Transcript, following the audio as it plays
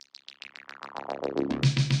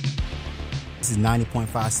This is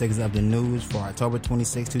 90.5 seconds of the news for October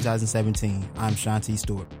 26, 2017. I'm Shanti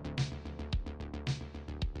Stewart.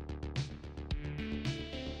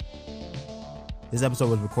 This episode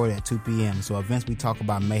was recorded at 2 p.m., so events we talk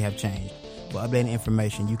about may have changed. For updated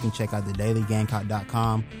information, you can check out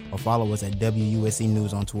thedailygamecock.com or follow us at WUSC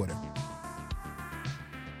News on Twitter.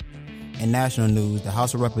 In national news, the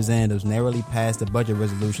House of Representatives narrowly passed a budget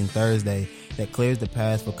resolution Thursday that clears the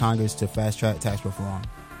path for Congress to fast-track tax reform.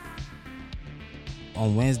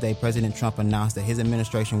 On Wednesday, President Trump announced that his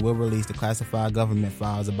administration will release the classified government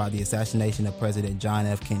files about the assassination of President John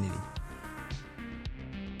F. Kennedy.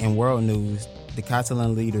 In world news, the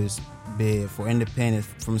Catalan leader's bid for independence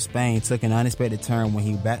from Spain took an unexpected turn when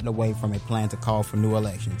he backed away from a plan to call for new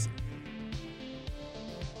elections.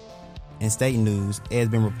 In state news, it has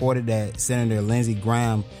been reported that Senator Lindsey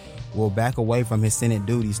Graham will back away from his Senate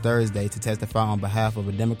duties Thursday to testify on behalf of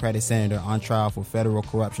a Democratic senator on trial for federal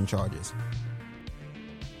corruption charges.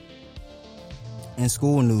 In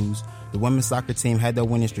school news, the women's soccer team had their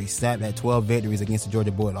winning streak snapped at 12 victories against the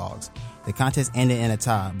Georgia Bulldogs. The contest ended in a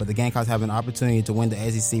tie, but the Gamecocks have an opportunity to win the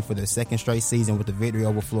SEC for their second straight season with a victory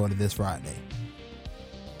over Florida this Friday.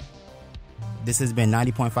 This has been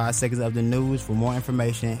 90.5 seconds of the news. For more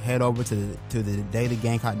information, head over to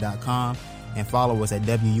thedailygamecock.com and follow us at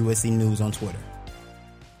WUSC News on Twitter.